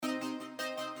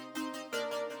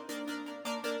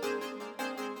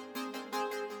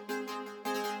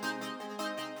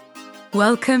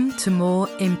Welcome to More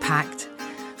Impact.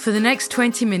 For the next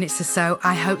 20 minutes or so,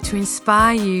 I hope to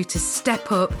inspire you to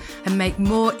step up and make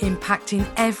more impact in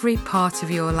every part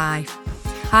of your life.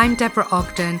 I'm Deborah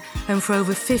Ogden, and for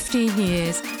over 15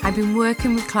 years, I've been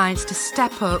working with clients to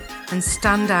step up and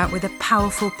stand out with a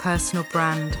powerful personal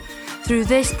brand. Through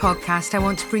this podcast, I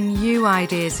want to bring you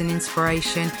ideas and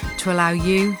inspiration to allow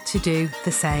you to do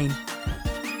the same.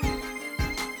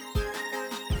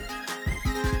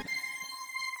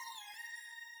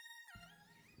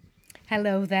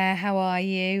 Hello there, how are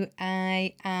you?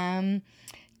 I am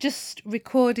just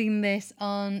recording this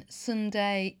on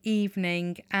Sunday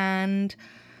evening, and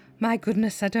my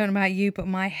goodness, I don't know about you, but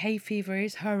my hay fever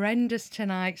is horrendous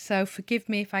tonight, so forgive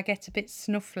me if I get a bit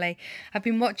snuffly. I've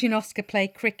been watching Oscar play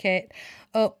cricket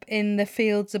up in the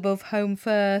fields above Home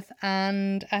Firth,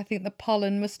 and I think the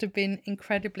pollen must have been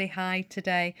incredibly high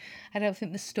today. I don't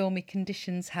think the stormy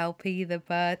conditions help either,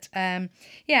 but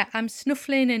yeah, I'm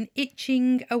snuffling and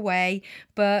itching away,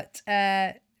 but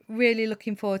really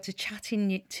looking forward to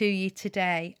chatting to you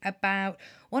today about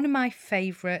one of my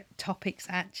favourite topics,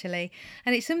 actually,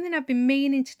 and it's something I've been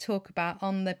meaning to talk about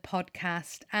on the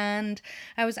podcast, and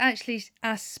I was actually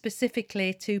asked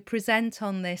specifically to present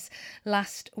on this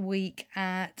last week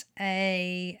at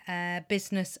a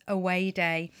business away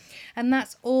day, and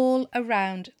that's all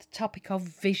around the topic of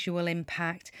visual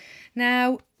impact.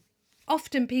 Now,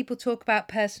 often people talk about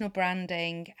personal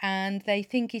branding and they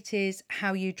think it is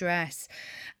how you dress.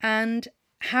 And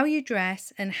how you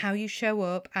dress and how you show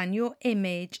up and your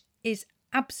image is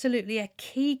absolutely a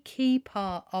key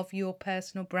part of your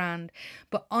personal brand,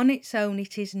 but on its own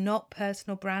it is not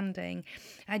personal branding.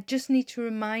 I just need to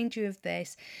remind you of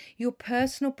this. Your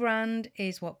personal brand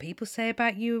is what people say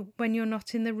about you when you're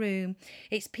not in the room.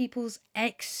 It's people's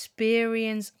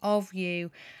experience of you,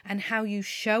 and how you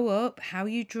show up, how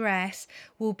you dress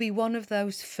will be one of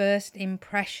those first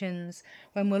impressions.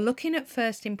 When we're looking at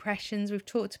first impressions, we've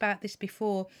talked about this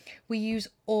before, we use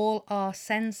all our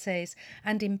senses,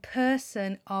 and in person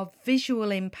our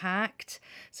visual impact,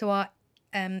 so our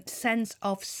sense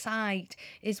of sight,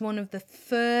 is one of the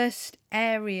first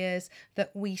areas that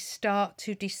we start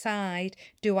to decide,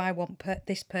 do I want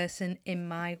this person in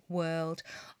my world?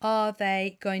 Are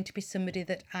they going to be somebody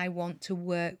that I want to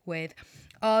work with?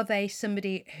 Are they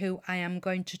somebody who I am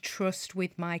going to trust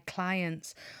with my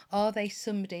clients? Are they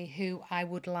somebody who I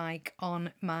would like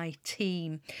on my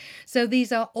team? So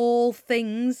these are all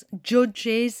things,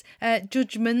 judgments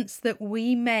that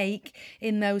we make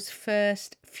in those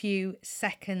first few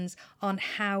seconds on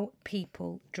how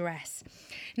people dress.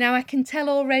 Now, I can tell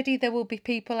already there will be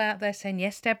people out there saying,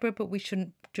 yes, Deborah, but we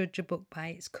shouldn't judge a book by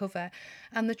its cover.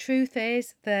 And the truth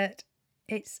is that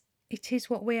it is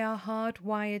what we are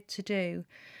hardwired to do.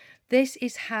 This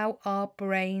is how our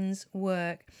brains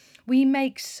work. We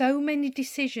make so many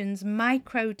decisions,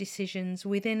 micro decisions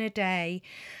within a day,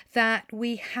 that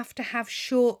we have to have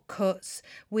shortcuts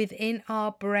within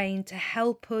our brain to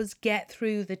help us get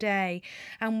through the day.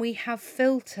 And we have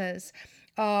filters.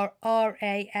 Our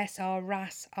RAS, our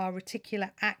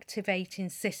reticular activating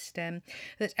system,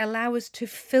 that allow us to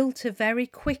filter very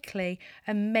quickly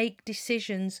and make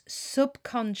decisions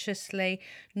subconsciously,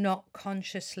 not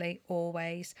consciously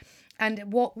always.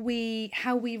 And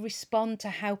how we respond to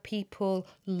how people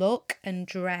look and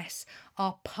dress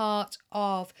are part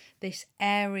of this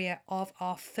area of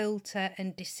our filter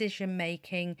and decision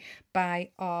making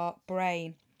by our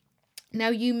brain. Now,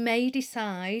 you may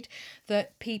decide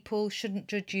that people shouldn't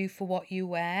judge you for what you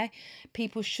wear.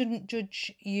 People shouldn't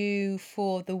judge you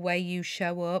for the way you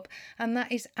show up. And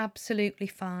that is absolutely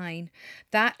fine.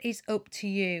 That is up to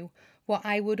you. What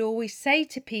I would always say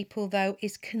to people, though,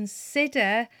 is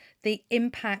consider the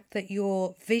impact that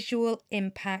your visual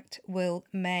impact will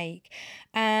make,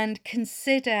 and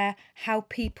consider how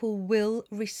people will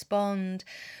respond.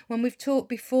 When we've talked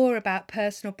before about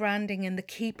personal branding, and the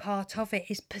key part of it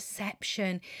is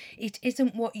perception. It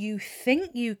isn't what you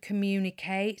think you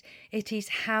communicate, it is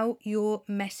how your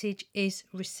message is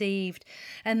received.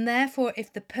 And therefore,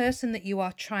 if the person that you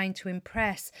are trying to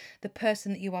impress, the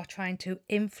person that you are trying to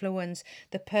influence,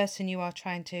 the person you are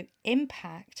trying to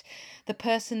impact, the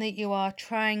person that you are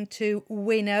trying to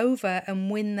win over and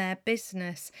win their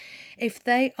business, if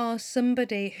they are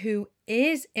somebody who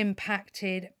is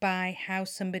impacted by how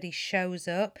somebody shows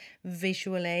up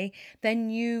visually, then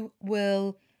you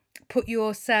will put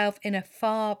yourself in a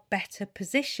far better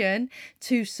position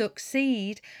to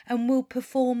succeed and will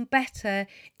perform better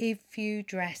if you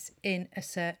dress in a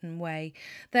certain way.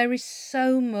 There is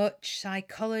so much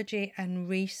psychology and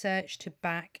research to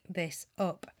back this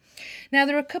up. Now,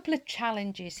 there are a couple of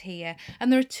challenges here, and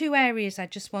there are two areas I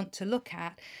just want to look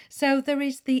at. So, there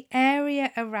is the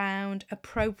area around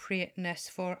appropriateness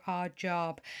for our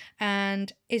job,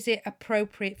 and is it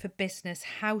appropriate for business?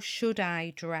 How should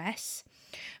I dress?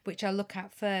 Which I'll look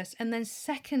at first. And then,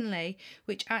 secondly,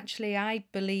 which actually I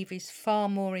believe is far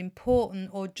more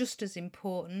important or just as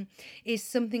important, is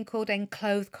something called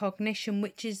enclothed cognition,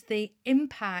 which is the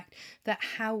impact that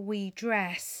how we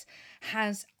dress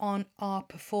has on our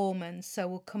performance. So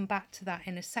we'll come back to that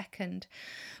in a second.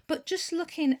 But just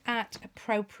looking at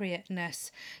appropriateness.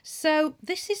 So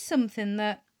this is something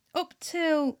that up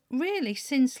till really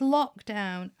since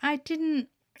lockdown,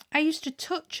 I used to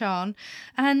touch on,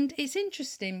 and it's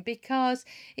interesting because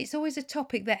it's always a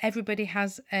topic that everybody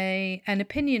has an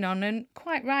opinion on, and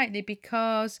quite rightly,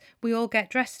 because we all get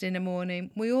dressed in the morning.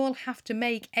 We all have to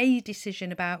make a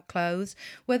decision about clothes,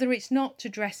 whether it's not to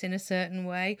dress in a certain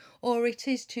way or it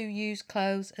is to use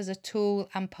clothes as a tool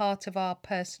and part of our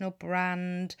personal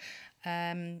brand,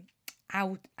 outer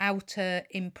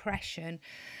impression.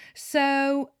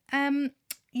 So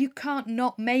you can't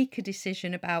not make a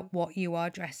decision about what you are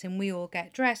dressing. We all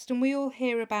get dressed, and we all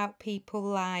hear about people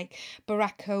like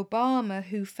Barack Obama,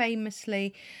 who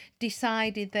famously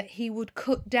decided that he would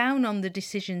cut down on the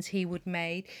decisions he would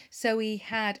make. So he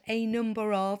had a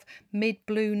number of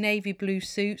mid-blue, navy blue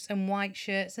suits and white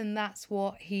shirts, and that's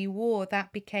what he wore.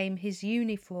 That became his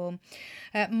uniform.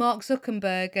 Mark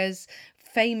Zuckerberg has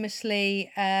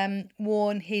famously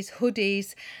worn his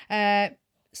hoodies,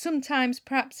 sometimes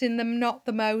perhaps in the not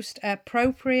the most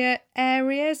appropriate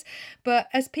areas, but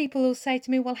as people will say to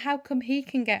me, well, how come he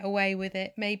can get away with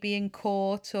it, maybe in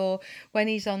court or when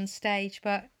he's on stage?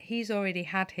 But he's already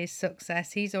had his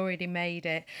success, he's already made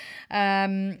it.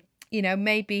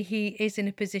 Maybe he is in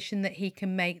a position that he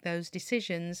can make those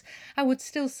decisions. I would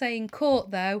still say in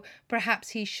court, though,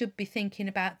 perhaps he should be thinking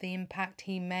about the impact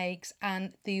he makes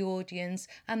and the audience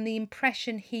and the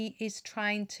impression he is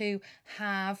trying to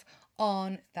have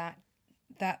on that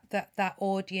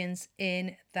audience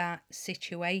in that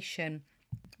situation.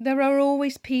 There are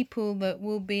always people that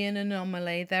will be an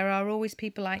anomaly. There are always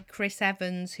people like Chris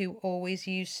Evans, who always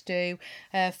used to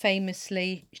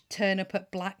famously turn up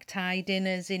at black tie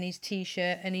dinners in his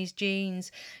t-shirt and his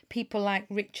jeans. People like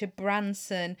Richard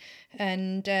Branson,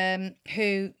 and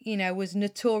who was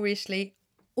notoriously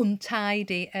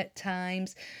untidy at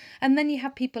times. And then you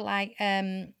have people like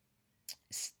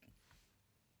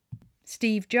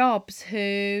Steve Jobs,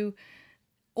 who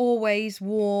always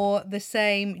wore the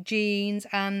same jeans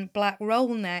and black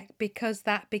roll neck because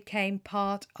that became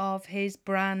part of his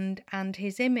brand and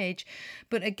his image.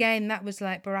 But again, that was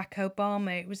like Barack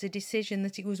Obama. It was a decision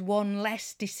that it was one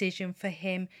less decision for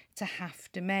him to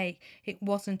have to make. It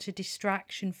wasn't a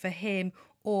distraction for him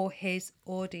or his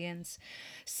audience.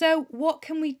 So what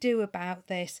can we do about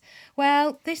this?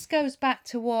 Well, this goes back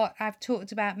to what I've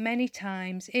talked about many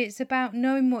times. It's about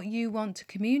knowing what you want to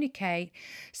communicate.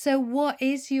 So what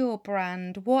is your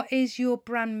brand? What is your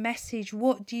brand message?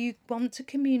 What do you want to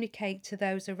communicate to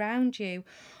those around you?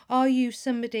 Are you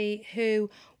somebody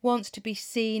who wants to be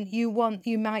seen? You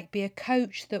might be a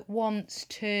coach that wants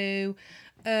to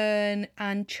earn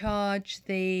and charge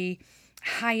the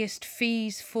highest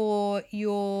fees for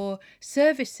your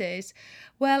services.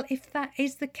 Well, if that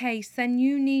is the case, then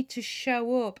you need to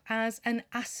show up as an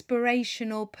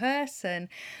aspirational person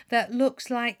that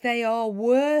looks like they are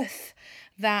worth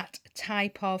that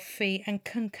type of fee and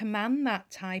can command that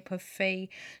type of fee.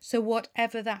 So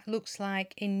whatever that looks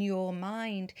like in your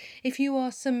mind. If you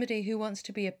are somebody who wants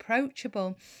to be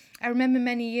approachable, I remember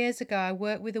many years ago I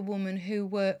worked with a woman who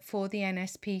worked for the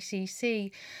NSPCC,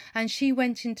 and she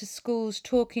went into schools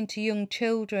talking to young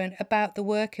children about the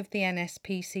work of the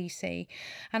NSPCC.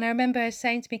 And I remember her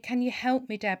saying to me, can you help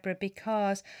me, Deborah,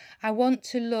 because I want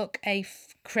to look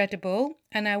credible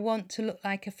and I want to look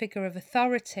like a figure of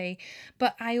authority,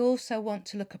 but I also want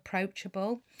to look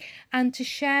approachable. And to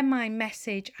share my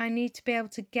message, I need to be able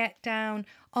to get down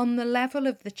on the level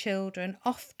of the children,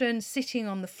 often sitting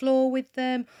on the floor with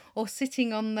them or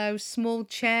sitting on those small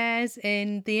chairs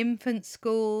in the infant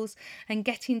schools and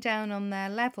getting down on their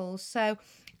levels. So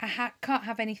I can't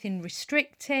have anything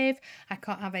restrictive, I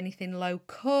can't have anything low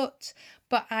cut,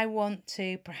 but I want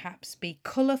to perhaps be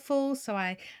colourful, so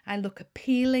I look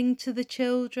appealing to the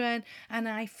children and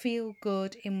I feel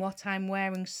good in what I'm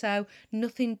wearing, so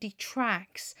nothing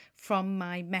detracts from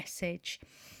my message.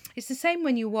 It's the same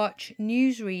when you watch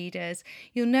newsreaders.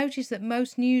 You'll notice that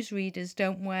most newsreaders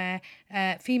don't wear,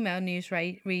 female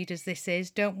readers this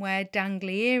is, don't wear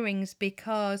dangly earrings,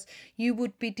 because you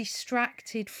would be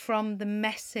distracted from the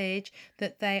message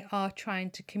that they are trying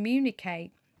to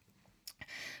communicate.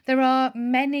 There are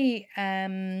many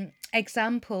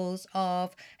examples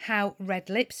of how red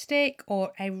lipstick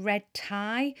or a red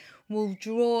tie will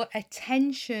draw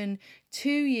attention to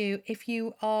you if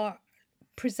you are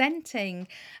presenting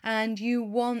and you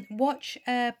watch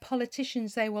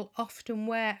politicians. They will often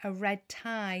wear a red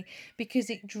tie because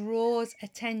it draws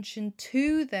attention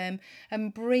to them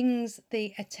and brings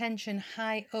the attention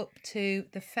high up to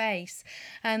the face.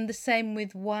 And the same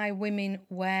with why women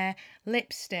wear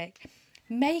lipstick.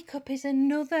 Makeup is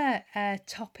another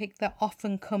topic that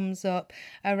often comes up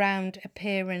around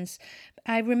appearance.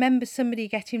 I remember somebody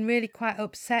getting really quite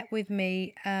upset with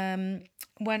me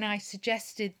when I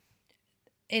suggested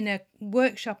in a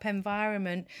workshop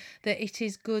environment that it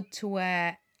is good to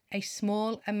wear a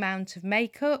small amount of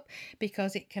makeup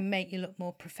because it can make you look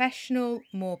more professional,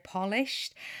 more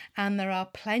polished. And there are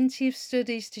plenty of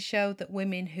studies to show that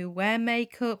women who wear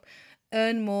makeup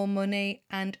earn more money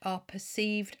and are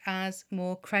perceived as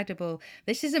more credible.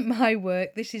 This isn't my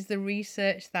work, this is the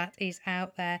research that is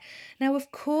out there. Now, of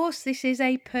course, this is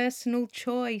a personal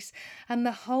choice, and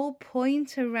the whole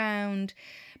point around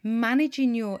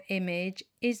managing your image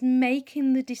is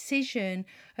making the decision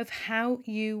of how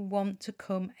you want to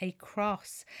come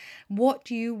across. What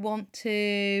do you want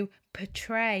to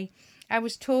portray? I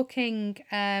was talking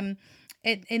in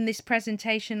this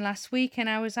presentation last week, and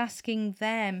I was asking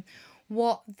them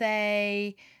what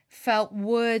they felt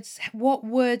what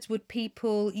words would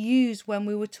people use when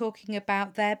we were talking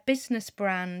about their business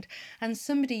brand, and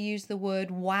somebody used the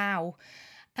word wow.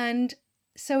 And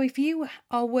so if you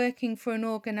are working for an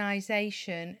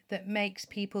organization that makes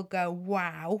people go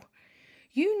wow,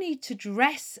 you need to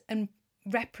dress and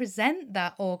represent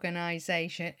that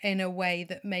organization in a way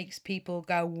that makes people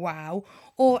go wow,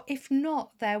 or if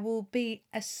not, there will be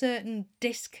a certain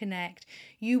disconnect.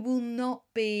 You will not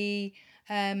be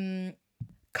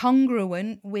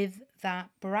congruent with that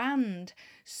brand.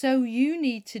 So you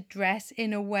need to dress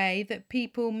in a way that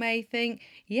people may think,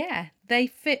 yeah, they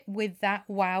fit with that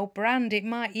wow brand. It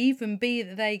might even be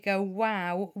that they go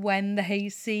wow when they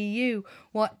see you,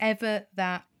 whatever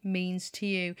that means to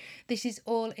you. This is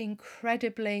all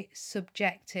incredibly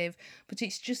subjective, but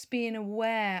it's just being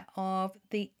aware of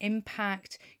the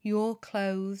impact your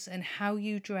clothes and how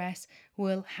you dress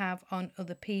will have on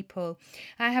other people.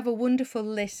 I have a wonderful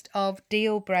list of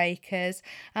deal breakers,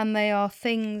 and they are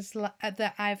things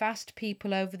that I've asked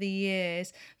people over the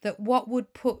years, that what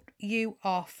would put you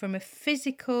off from a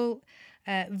physical,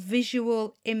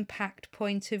 visual impact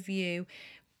point of view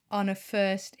on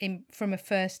from a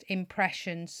first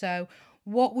impression. So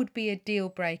what would be a deal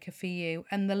breaker for you?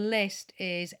 And the list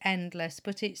is endless,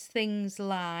 but it's things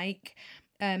like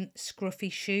scruffy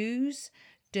shoes,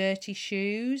 dirty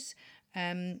shoes,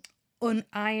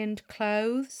 unironed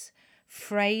clothes,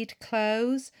 frayed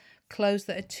clothes, clothes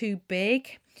that are too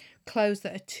big, clothes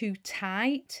that are too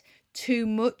tight, too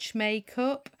much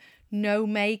makeup, no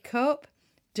makeup,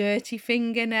 dirty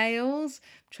fingernails.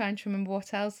 I'm trying to remember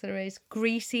what else there is.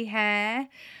 Greasy hair,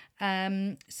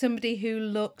 somebody who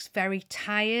looks very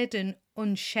tired and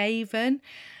unshaven.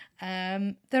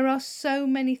 There are so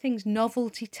many things.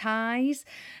 Novelty ties,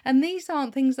 and these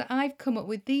aren't things that I've come up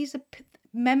with. These are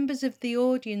members of the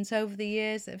audience over the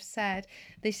years that have said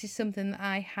this is something that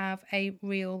I have a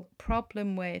real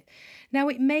problem with. Now,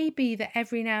 it may be that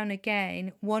every now and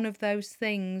again one of those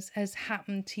things has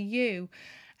happened to you,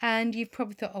 and you've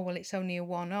probably thought, oh, well, it's only a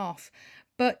one-off.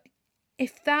 But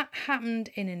if that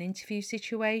happened in an interview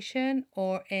situation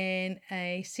or in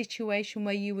a situation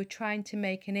where you were trying to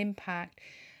make an impact,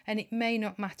 and it may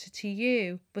not matter to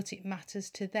you, but it matters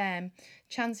to them,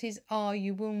 chances are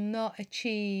you will not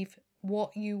achieve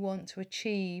what you want to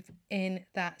achieve in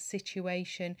that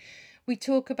situation. We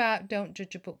talk about don't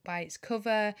judge a book by its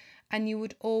cover, and you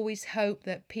would always hope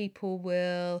that people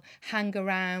will hang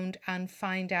around and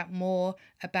find out more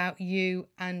about you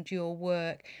and your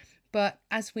work. But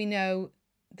as we know,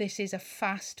 this is a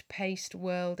fast-paced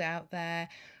world out there,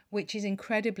 which is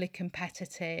incredibly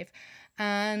competitive,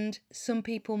 and some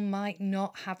people might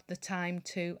not have the time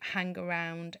to hang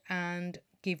around and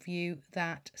give you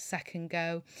that second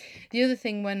go. The other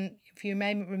thing, if you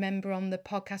may remember on the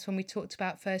podcast when we talked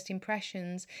about first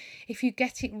impressions, if you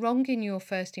get it wrong in your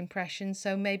first impression,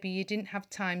 so maybe you didn't have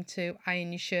time to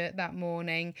iron your shirt that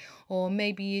morning, or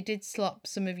maybe you did slop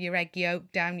some of your egg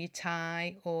yolk down your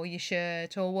tie or your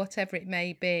shirt or whatever it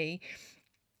may be,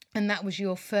 and that was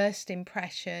your first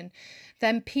impression,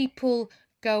 then people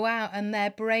go out and their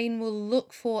brain will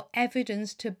look for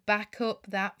evidence to back up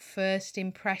that first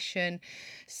impression.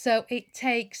 So it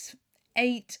takes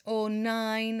 8 or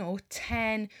 9 or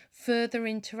 10 further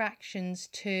interactions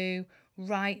to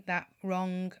right that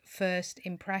wrong first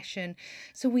impression.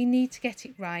 So we need to get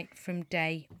it right from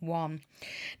day one.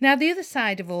 Now, the other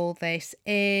side of all this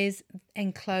is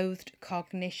enclothed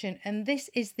cognition, and this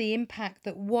is the impact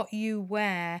that what you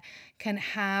wear can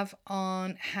have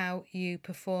on how you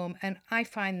perform. And I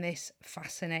find this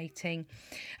fascinating.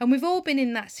 And we've all been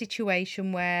in that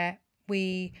situation where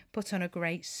we put on a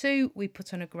great suit, we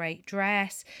put on a great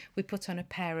dress, we put on a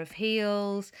pair of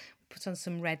heels, put on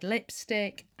some red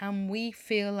lipstick, and we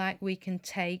feel like we can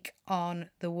take on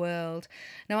the world.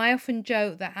 Now, I often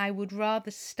joke that I would rather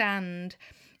stand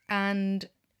and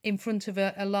in front of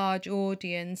a large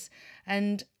audience,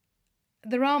 and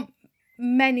there aren't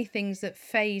many things that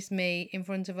faze me in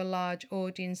front of a large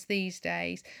audience these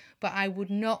days, but I would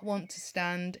not want to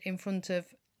stand in front of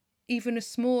even a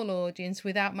small audience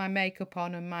without my makeup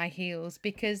on and my heels,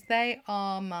 because they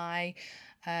are my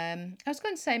I was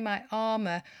going to say my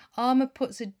armor. Armor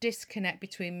puts a disconnect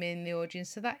between me and the audience,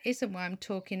 so that isn't what I'm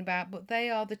talking about, but they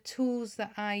are the tools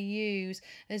that I use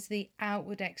as the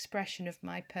outward expression of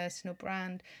my personal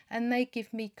brand, and they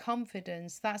give me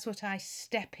confidence. That's what I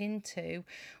step into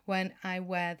when I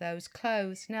wear those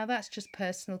clothes. Now, that's just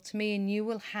personal to me, and you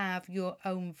will have your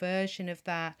own version of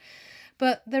that.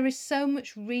 But there is so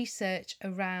much research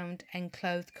around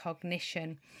enclothed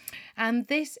cognition. And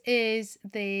this is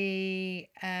the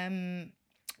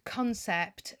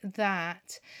concept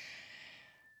that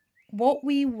what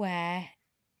we wear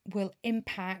will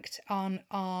impact on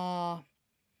our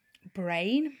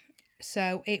brain.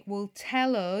 So it will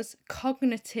tell us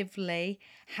cognitively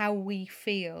how we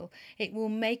feel. It will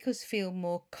make us feel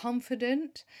more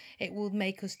confident. It will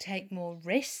make us take more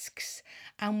risks,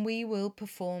 and we will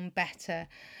perform better.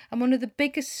 And one of the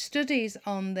biggest studies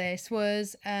on this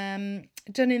was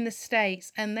done in the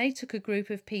States, and they took a group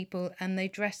of people and they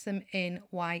dressed them in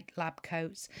white lab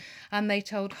coats, and they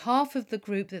told half of the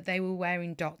group that they were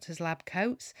wearing doctor's lab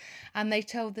coats, and they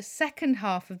told the second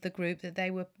half of the group that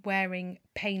they were wearing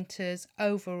painters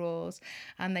overalls,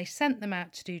 and they sent them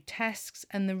out to do tests,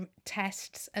 and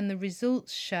the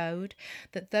results showed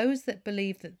that those that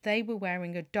believed that they were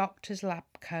wearing a doctor's lab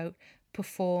coat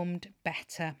performed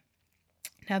better.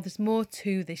 Now, there's more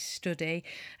to this study,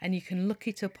 and you can look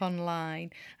it up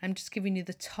online. I'm just giving you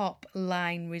the top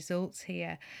line results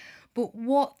here. But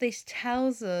what this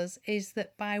tells us is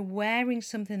that by wearing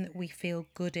something that we feel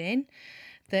good in,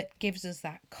 that gives us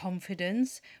that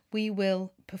confidence, we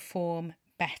will perform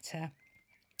better.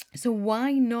 So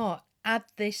why not add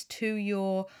this to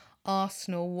your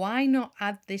arsenal? Why not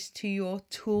add this to your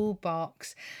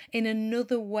toolbox in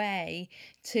another way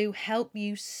to help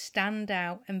you stand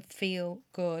out and feel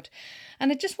good?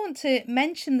 And I just want to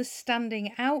mention the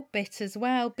standing out bit as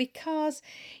well, because,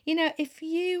 you know,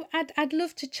 I'd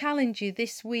love to challenge you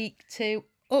this week to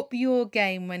up your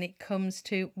game when it comes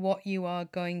to what you are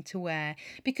going to wear,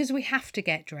 because we have to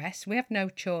get dressed. We have no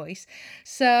choice.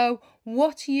 So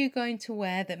what are you going to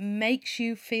wear that makes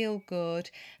you feel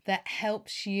good, that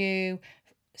helps you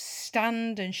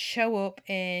stand and show up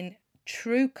in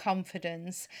true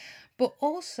confidence, but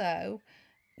also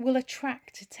will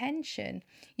attract attention?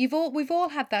 We've all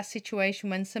had that situation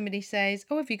when somebody says,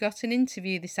 "Oh, have you got an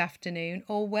interview this afternoon?"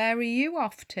 or "Where are you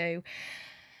off to?"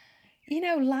 You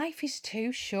know, life is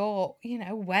too short. You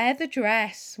know, wear the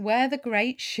dress, wear the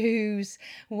great shoes,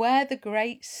 wear the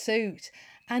great suit,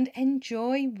 and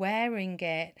enjoy wearing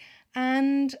it.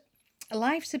 And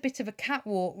life's a bit of a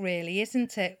catwalk, really,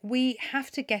 isn't it? We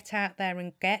have to get out there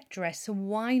and get dressed. So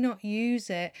why not use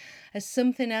it as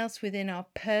something else within our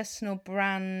personal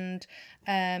brand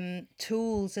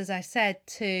tools, as I said,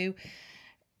 to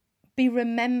be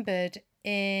remembered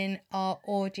in our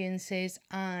audience's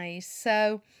eyes?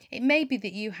 So it may be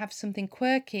that you have something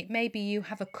quirky. It may be you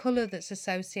have a colour that's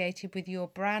associated with your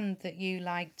brand that you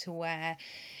like to wear.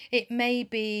 It may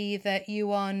be that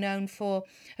you are known for,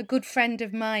 a good friend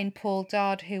of mine, Paul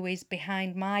Dodd, who is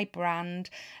behind my brand,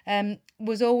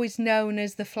 was always known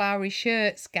as the flowery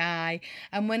shirts guy.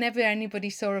 And whenever anybody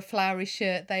saw a flowery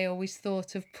shirt, they always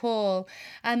thought of Paul.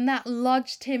 And that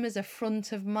lodged him as a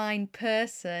front of mind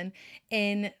person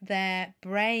in their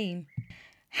brain.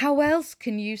 How else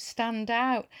can you stand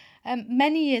out?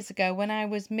 Many years ago, when I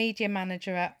was media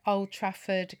manager at Old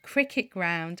Trafford Cricket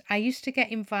Ground, I used to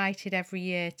get invited every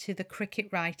year to the Cricket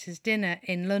Writers' Dinner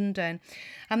in London.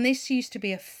 And this used to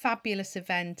be a fabulous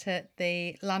event at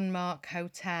the Landmark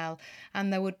Hotel.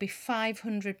 And there would be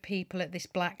 500 people at this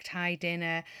black tie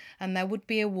dinner. And there would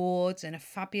be awards and a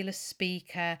fabulous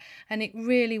speaker. And it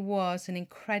really was an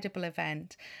incredible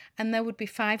event. And there would be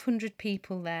 500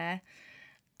 people there,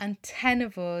 and 10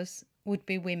 of us would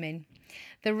be women.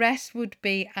 The rest would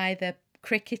be either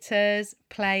cricketers,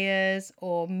 players,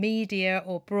 or media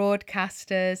or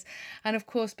broadcasters. And of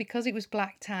course, because it was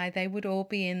black tie, they would all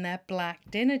be in their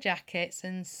black dinner jackets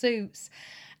and suits.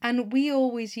 And we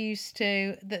always used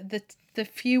to, the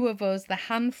few of us, the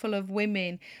handful of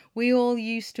women, we all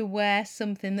used to wear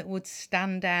something that would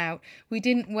stand out. We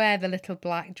didn't wear the little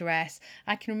black dress.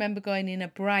 I can remember going in a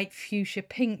bright fuchsia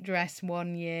pink dress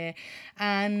one year,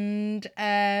 and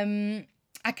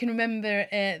I can remember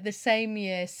the same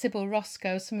year, Sybil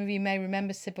Roscoe, some of you may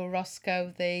remember Sybil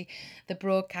Roscoe, the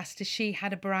broadcaster, she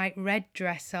had a bright red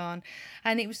dress on.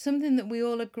 And it was something that we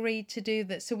all agreed to do,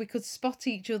 that so we could spot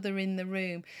each other in the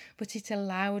room, but it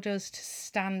allowed us to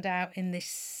stand out in this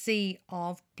sea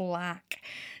of black.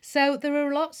 So there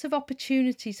are lots of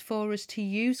opportunities for us to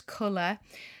use colour.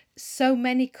 So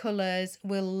many colours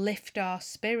will lift our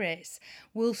spirits,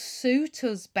 will suit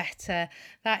us better.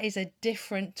 That is a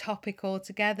different topic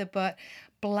altogether, but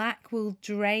black will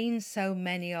drain so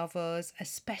many of us,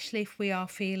 especially if we are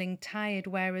feeling tired,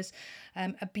 whereas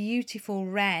a beautiful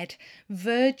red,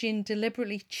 Virgin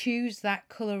deliberately choose that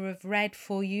colour of red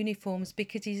for uniforms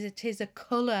because it is a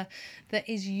colour that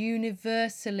is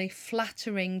universally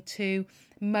flattering to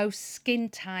most skin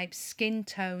types, skin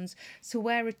tones. So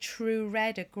wear a true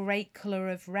red, a great colour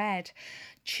of red.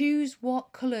 Choose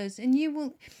what colours, and you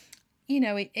will,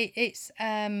 it's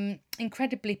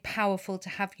incredibly powerful to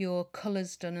have your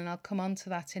colours done, and I'll come on to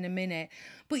that in a minute.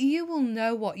 But you will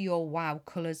know what your wow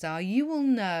colours are. You will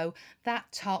know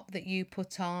that top that you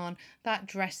put on, that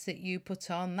dress that you put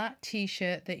on, that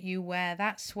t-shirt that you wear,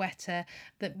 that sweater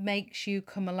that makes you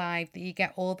come alive, that you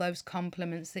get all those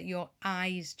compliments, that your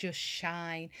eyes just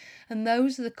shine. And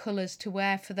those are the colours to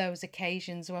wear for those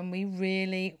occasions when we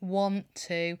really want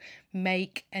to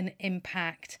make an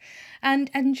impact. And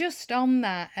just on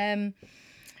that,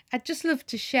 I'd just love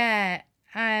to share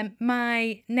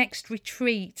my next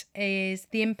retreat is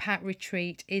the Impact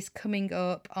Retreat is coming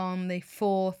up on the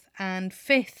 4th and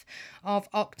 5th of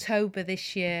October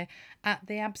this year at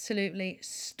the absolutely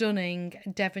stunning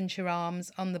Devonshire Arms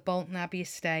on the Bolton Abbey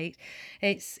estate.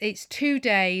 It's 2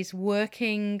 days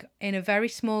working in a very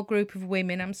small group of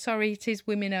women. I'm sorry, it is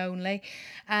women only,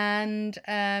 and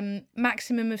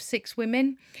maximum of 6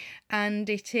 women, and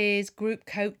it is group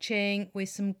coaching with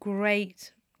some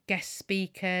great guest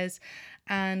speakers,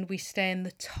 and we stay in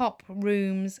the top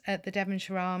rooms at the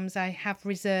Devonshire Arms. I have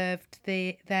reserved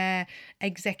their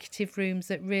executive rooms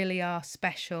that really are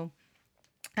special.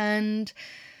 And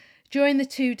during the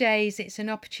 2 days, it's an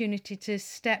opportunity to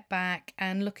step back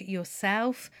and look at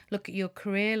yourself, look at your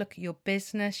career, look at your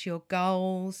business, your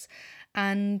goals,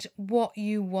 and what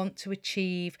you want to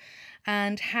achieve,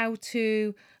 and how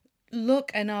to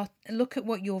look at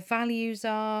what your values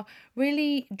are,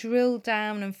 really drill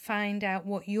down and find out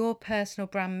what your personal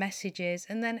brand message is,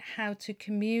 and then how to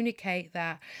communicate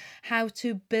that, how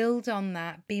to build on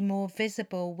that, be more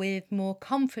visible with more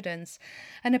confidence.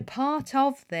 And a part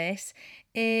of this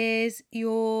is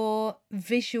your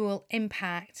visual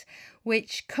impact,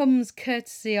 which comes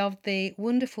courtesy of the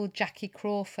wonderful Jackie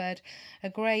Crawford, a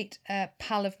great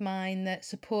pal of mine that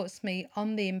supports me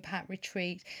on the Impact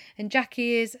Retreat. And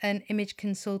Jackie is an image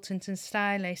consultant and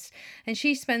stylist, and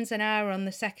she spends an hour on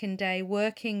the second day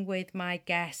working with my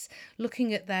guests,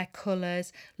 looking at their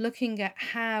colours, looking at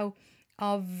how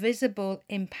our visible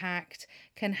impact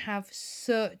can have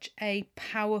such a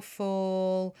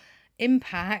powerful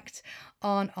impact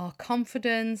on our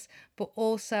confidence, but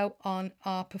also on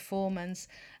our performance.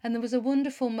 And there was a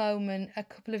wonderful moment a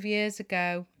couple of years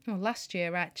ago, or last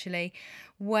year actually,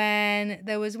 when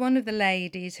there was one of the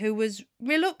ladies who was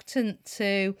reluctant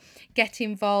to get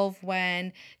involved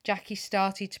when Jackie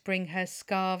started to bring her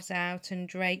scarves out and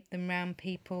drape them around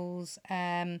people's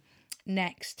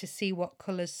necks to see what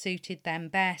colours suited them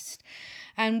best.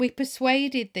 And we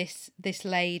persuaded this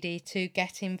lady to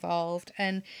get involved,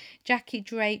 and Jackie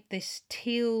draped this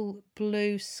teal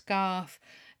blue scarf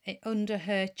under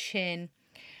her chin.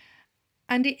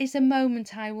 And it is a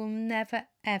moment I will never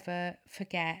ever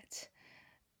forget.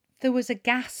 There was a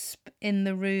gasp in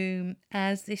the room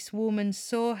as this woman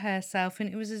saw herself,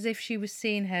 and it was as if she was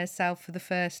seeing herself for the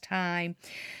first time.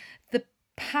 The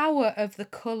power of the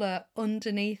colour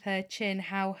underneath her chin,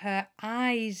 how her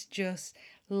eyes just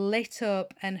lit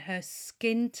up and her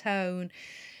skin tone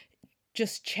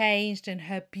just changed, and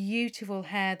her beautiful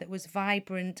hair that was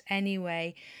vibrant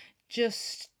anyway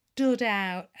just stood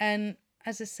out. And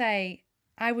as I say,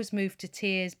 I was moved to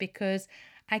tears because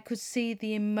I could see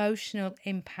the emotional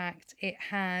impact it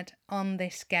had on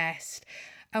this guest.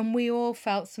 And we all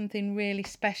felt something really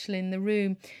special in the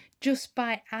room just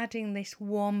by adding this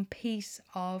one piece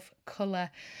of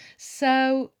colour.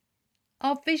 So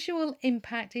our visual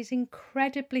impact is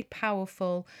incredibly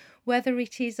powerful, whether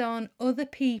it is on other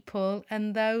people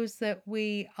and those that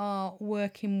we are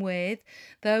working with,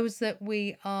 those that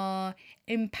we are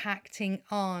impacting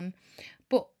on.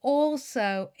 But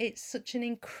also, it's such an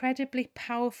incredibly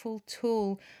powerful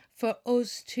tool for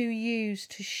us to use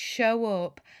to show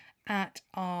up at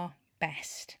our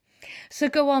best. So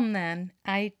go on then,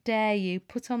 I dare you,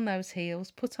 put on those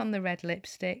heels, put on the red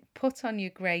lipstick, put on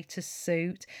your greatest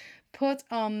suit, put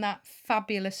on that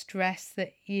fabulous dress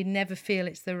that you never feel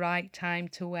it's the right time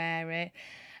to wear it,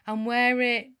 and wear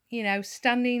it,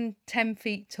 standing 10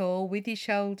 feet tall with your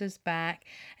shoulders back,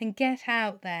 and get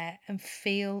out there and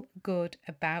feel good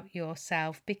about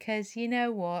yourself, because you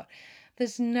know what?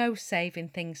 There's no saving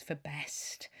things for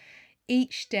best.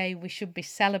 Each day we should be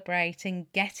celebrating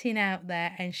getting out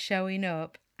there and showing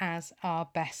up as our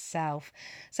best self.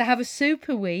 So have a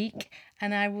super week,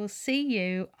 and I will see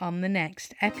you on the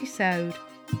next episode.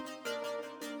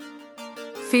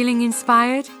 Feeling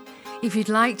inspired? If you'd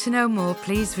like to know more,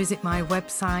 please visit my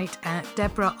website at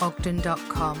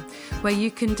deborahogden.com, where you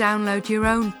can download your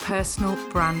own personal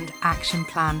brand action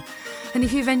plan. And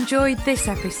if you've enjoyed this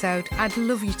episode, I'd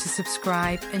love you to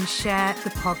subscribe and share the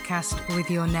podcast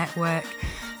with your network.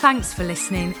 Thanks for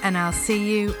listening, and I'll see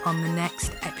you on the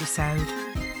next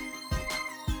episode.